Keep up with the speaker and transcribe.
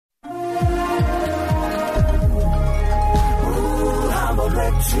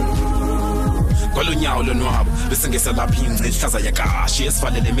Kolunyawo lonwabo bese ngeselapha ingci ihlaza yakashi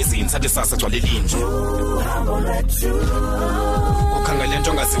esivalele emizini sathi sasa gcwale linje ukhangele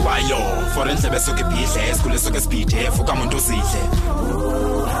into ongaziwayo for endlebe esuke ibhidle esikhule esuke esibhidle efuka umuntu uzidle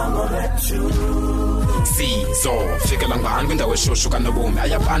sizo fikela ngani kwindawo eshushu kanobomi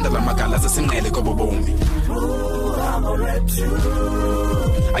ayabanda la magala zesinqele kobobomi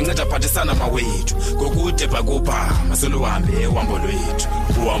anceda phathisana mawethu ngokude bhakupha maseluhambe uhambo lwethu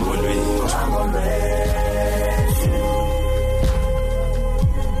uhambo lwethu.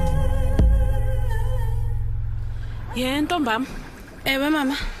 Ntombam. Ewe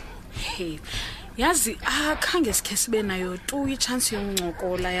mama. Hey. Yazi akhange sikhe sibe nayo tu ichance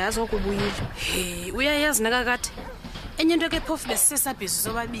yoncokola yazi okubuyile. Hey, uyayazi nakakade. Enye into ke phofu besisabhizi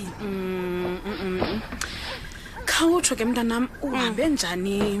sobabili. Khawutsho ke mntanami uhambe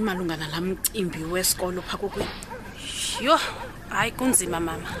njani malunga nalamcimbi wesikolo pha kokwe? Yo, hayi kunzima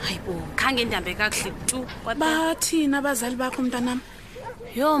mama. Hayibo, khange ndihambe kakuhle tu. Bathina abazali bakho mntanami?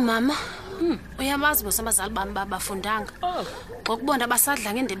 Yo mama. Uyabazi bosabazali bami babafundanga. Ngokubona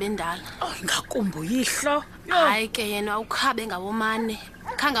basadla ngendebe endala. Ngakumbu yihlo. Hayi ke yena ukhabe ngawomane.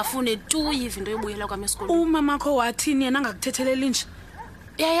 Khangafune tu ivinto yobuyela kwami esikolweni. Umama wakho wathini yena angakuthetheleli nje?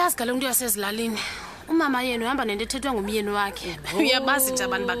 Uyayazi kaloku into yasezilalini. Umama yenu uhamba nento ethethwa ngumyeni wakhe. Uyabazi nje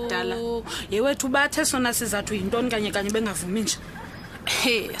abantu bakudala. Yewethu bathe sona sizathu yintoni kanye bengavumi nje.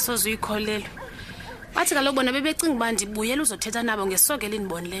 Sozuyikholelwe. Bathi kaloku bona bebecinga uba ndibuyela uzothetha nabo ngesoke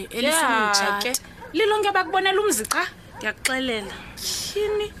elinibonileyo elifuna umtshati. Lilonke bakubonela umzi cha? Ndiyakuxelela.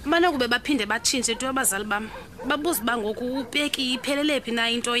 Tyhini Mana kube baphinde batshintshe tu abazali bami. Babuza ba ngoku upeki iphelele phi na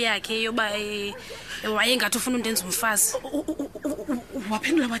into yakhe yoba wayengathi ufuna undenza umfazi.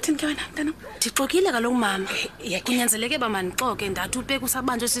 Waphendula wathini ke wena mntana? Ndixokile kaloku mama. Kunyanzeleke ba mandixoke ndathi upeki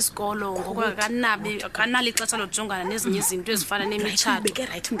usabanjwe sisikolo ngoku akanali ixesha lojongana nezinye izinto ezifana nemitshato. Beke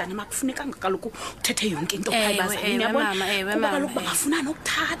right mntana makufunekanga kaloku uthethe yonke into phayibazini yabona. Ewe mama. Kaloku bangafuna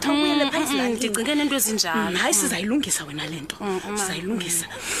nokuthatha uyele phayizilani. Ndicinge nento ezinjalo. Hayi sizayilungisa wena lento. Sizayilungisa.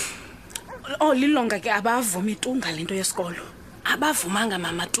 Lilonga ke abavumi tu ngalento yesikolo. Abavumanga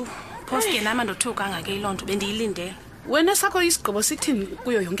mama tu. Phofu ke nama ndothukanga ke ilonto bendiyilindele. Wena sakho isigqibo sikuthini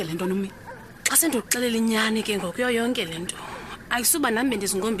kuyo yonke lento nomi? Xa sendokuxelela inyani ke ngokuyo yonke lento. Ayisuba nami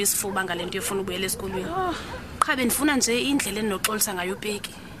bendizingomba isifuba ngalento yofuna ubuyela esikolweni. Qha bendifuna nje indlela enoxolisa ngayo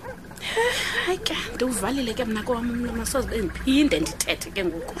upeki. Hayi ke ndiuvalile ke mna kwami umntu masoze bendiphinde ndithethe ke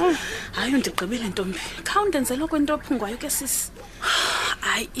ngoku. Hayi undigqibile ntombi. Kha undenzela kwento ophungwayo ke sisi.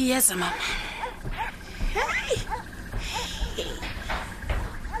 Hayi iyeza mama.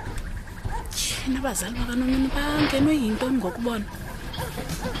 Nabazali bakanomini bangenwe yintoni ngokubona?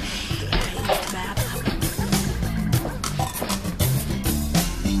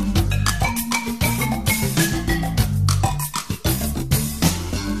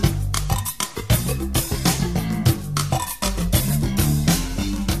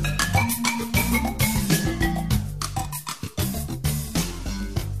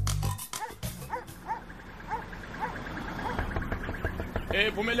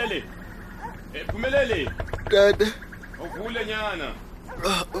 Phumelele. Phumelele. Dade. Uvule nyana.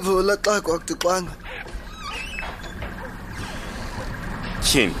 Vula xa kwakutixanga.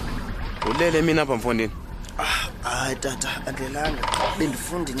 Tyhini. Ulele mina apha mfondini. Hayi tata, andelanga.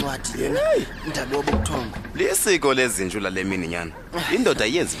 Bendifunda incwadi lena. Indaba yobuthongo. Lisiko lezinjula lemini nyana. Indoda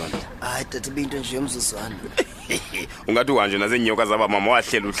yenzi bantu. Hayi tata ibinto nje yomzuzwana. Ungathi kanje nasenyoka zaba mama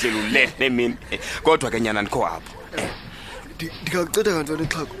wahlela uhlelo le nemini. Kodwa ke nyana ndikho apho. Ndikakucitha kantoni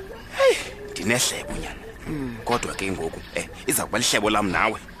xhako? Ndinehlebo nyana. Kodwa ke ngoku iza kuba lihlebo lam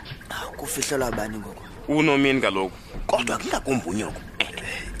nawe. Kufihlelwa bani ngoku? Unomini kaloku. Kodwa kungakumbunyoko.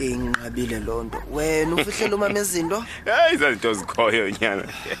 Inqabile lonto. Wena ufihlela umama ezinto? Hayi izinto zikhoyo nyana.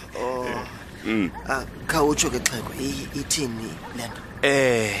 Khawutsho ke xheko ithini lento?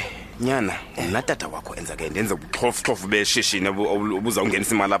 Nyana, una tata wakho enza ke ndenze ubuxhofu beshishini obuza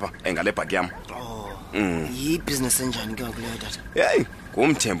ungenisa imali lapha engale bhaki yam. Yi-business enjani ke ngokuleyo tata? Hey,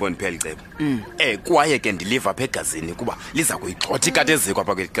 ngumthembo ndiphela icebo. Kwaye ke ndiliva apha egazini kuba liza kuyigxotha ikati eziko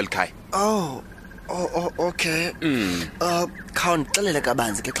apha kwelikhaya. Okay. Khawundixelele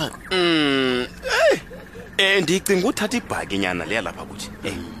kabanzi ke xheko. Ndicinga uthatha ibhaki nyana leya lapha kuthi.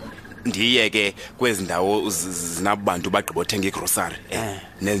 Ndiye ke kwezi ndawo zinabantu bagqibothenga igrocery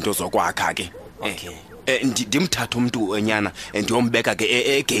nezinto zokwakha ke. Okay. Ndimthatha umuntu enyana ndiyombeka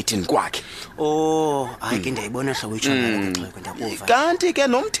ke egatini kwakhe. Hayi ke ndiyayibona hlobo itshona ke xheko ndakuva. Kanti ke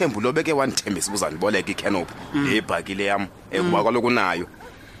nomthembu lobeke wandithembisa ubuzandiboleka icanopy lebhaki le yam kuba kaloku nayo.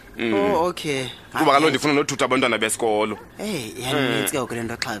 Oh, okay. kuba kaloku ndifuna nothutha abantwana besikolo. Hey, yaninzi ke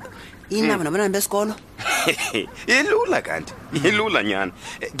kulento xhaka. Inamba nabantwana besikolo? Ilula kanti. Ilula nyana.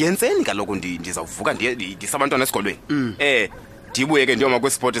 Ngenzeni kaloku ndizawuvuka ndisabantwana esikolweni. Ndibuye ke ndiyoma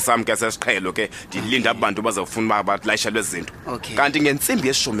kwesport sam ke sesiqhelo ke ndilinda abantu bazawufuna uba balayishelwe izinto. Kanti ngentsimbi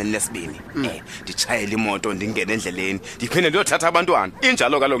ye12 nditshayela imoto ndingene endleleni ndiphinde ndiyothatha abantwana.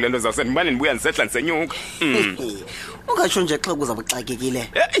 Injalo kaloku lento zawusendibane ndibuya ndisehla ndisenyuka. Ungatsho nje xa kuza buxakekile.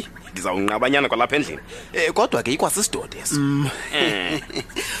 Ndizawunqabanyana kwalapha endlini. Kodwa ke ikwasisidoda esi.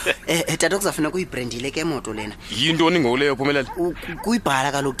 Tata kuzafuna kuyibrandile ke imoto lena. Yintoni ngokuleyo Phumelela?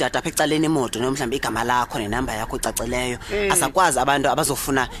 Kuyibhala kaloku tata apha ecaleni imoto nomhlawumbe igama lakho nenamba yakho ecaceleyo. Asakwazi abantu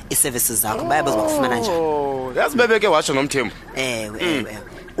abazofuna iservices zakho bayabe bazokufumana njani. Yazi bebeke washo nomthembu. Ewe.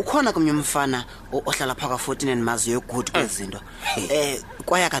 Ukhona kumnye umfana ohlala phaka 14 maziyo good kwezinto.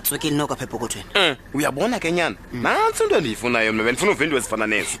 Kwaya katswekile noko apha epokothweni. Uyabona ke nyana. Nansi into endiyifunayo mina bendifuna uvindiwe ezifana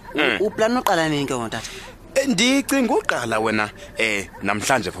nezo. Uplan oqala nini ke ngontata? Ndicinga uqala wena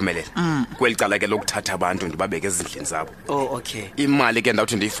namhlanje Phumelela. Kwelicala ke lokuthatha abantu ndibabeke ezindlini zabo. Oh, okay. Imali ke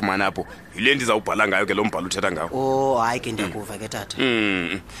ndawuthi ndiyifumana apho yile ndizawubhala ngayo ke lo mbhalo uthetha ngawo. Oh, hayi ke ndiyakuva ke tata.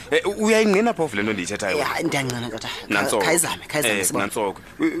 Uyayingqina phofu lento ndiyithethayo. Yeah, ndiyangqina tata. Khayizame sibona. Nansoko.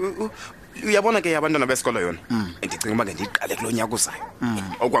 Uyabona ke abantwana besikolo yona ndicinga uba ke ndiqale kulonyaka uzayo.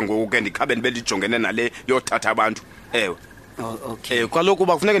 Okwangoku ke ndikhabe ndibe ndijongene nale yothatha abantu. Ewe. Okay. Kaloku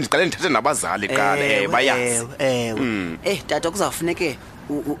uba kufuneka ndiqale ndithethe nabazali qala bayazi. Tata kuzafuneke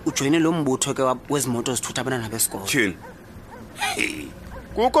ujoyine lo mbutho ke wezimoto zithutha abantwana besikolo. Tyhini.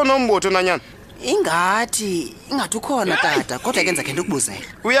 Kukho nombutho nanyana? Ingathi ukhona tata kodwa kenza ke ndikubuzela.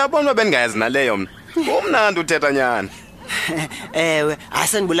 Uyabona bendingayazi naleyo mna. Umnandi uthetha nyana. Ewe,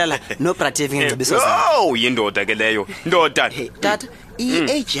 asengibulala no Bratevi ngengcebiso zakho. Oh, yindoda ke leyo. Ndoda. Tata,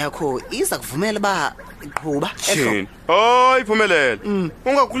 i-age yakho iza kuvumela ba iqhuba ehlo. Hayi Phumelela.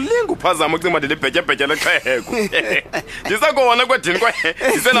 Ungakulinga uphazama ucinga manje lebhetya lexheko. Ndisakona kwedini kwa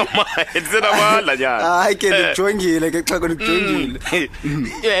ndisenamandla nyana. Hayi ke ndijongile ke xheko ndijongile.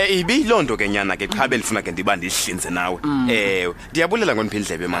 Ibilonto ke nyana ke qha bendifuna ke ndiba ndihlinze nawe. Ewe, ndiyabulela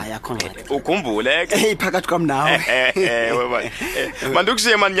ngoniphindlebe manje. Ayakho ngeke. Ukhumbule ke. Hey phakathi kwam nawe. Ewe baba.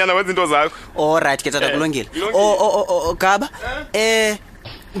 Mandikushiye mani nyana wenza into zakho. All right ke tata kulungile. Gaba.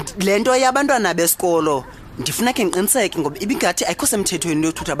 Lento yabantwana besikolo ndifuna ke ngiqiniseke ngoba ibingathi ayikho semthethweni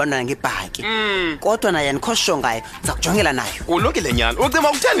yothutha abantwana ngebhaki. Kodwa naye andikho ngayo ndiza kujongela nayo. Kulungile nyana. Ucima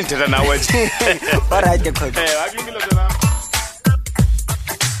ukutheni ndithetha nawe nje. All right ke xheko. Akulungile nje.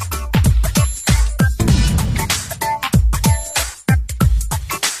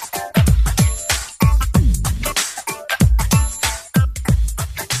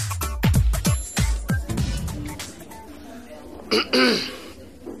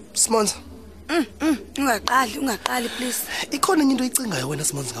 Simonza. Ungaqali please. Ikhona into oyicingayo wena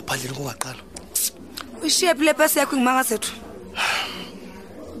Simonza ngaphandle ngokungaqala. Ushiye phile pasi yakho ngimanga sethu.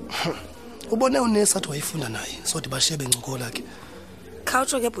 Ubone unesi athi wayifunda naye sothi bashiye bencokola ke.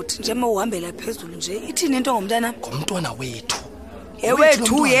 Khawutsho ke bhuti nje uma uhambela phezulu nje ithini into ngomntana? Ngomntwana wethu.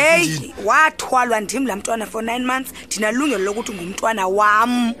 Ewethu hey wathwalwa ndim la mntwana for 9 months ndinalungelo lokuthi ngumntwana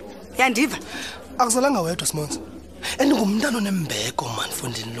wam. Yandiva? Akuzalanga wedwa Simonza. Ngumntana onembeko man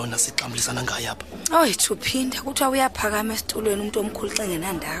mfundini lona sixambulisana ngaye apha. Thuphinda kuthiwa uyaphakama esitulweni umuntu omkhulu xa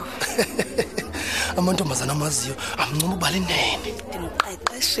ngenandawo. Amantombazana amaziyo amncoma ubala inene.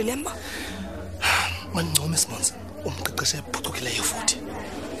 Ndimqeqeshile mba. Mancome Simonza umqeqeshe ephucukileyo futhi.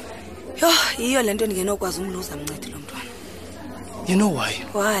 Yiyo lento ndingenokwazi umluza mncedi lo mntwana. You know why?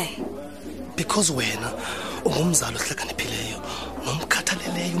 Why? Because wena ungumzali ohlakaniphileyo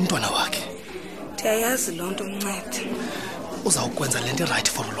nomkhathaleleyo umntwana wakhe. Ndiyayazi lonto mncedi. Uzawukwenza lento right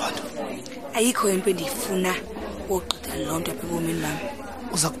for uLwando. Ayikho into endiyifuna ukugqitha lonto apha ebomini bami.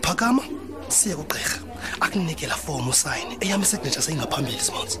 Uza kuphakama siye kugqirha akunike la form usayine eyami signature sayingaphambili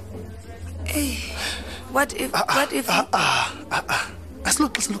Simonza. What if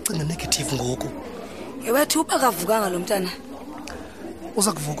asiloxesha lokucinga negative ngoku. Ewethu uphakavukanga lo mntana.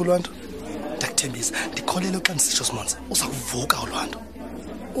 Uza kuvuka uLwando. Ndakuthembisa ndikholele xa ndisitsho Simonza uza kuvuka uLwando.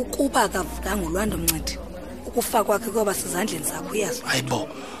 Ukuba akavukanga uLwando mncedi ukufa kwakhe kuba sezandleni zakho uyazi. Hayibo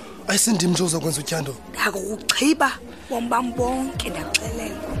ayisindim nje uzokwenza utyando. Akuchiba bombam bonke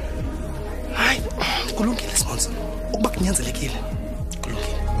ndaxelela. Hayi kulungile Simonza ukuba kunyanzelekile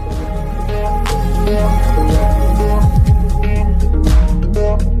kulungile.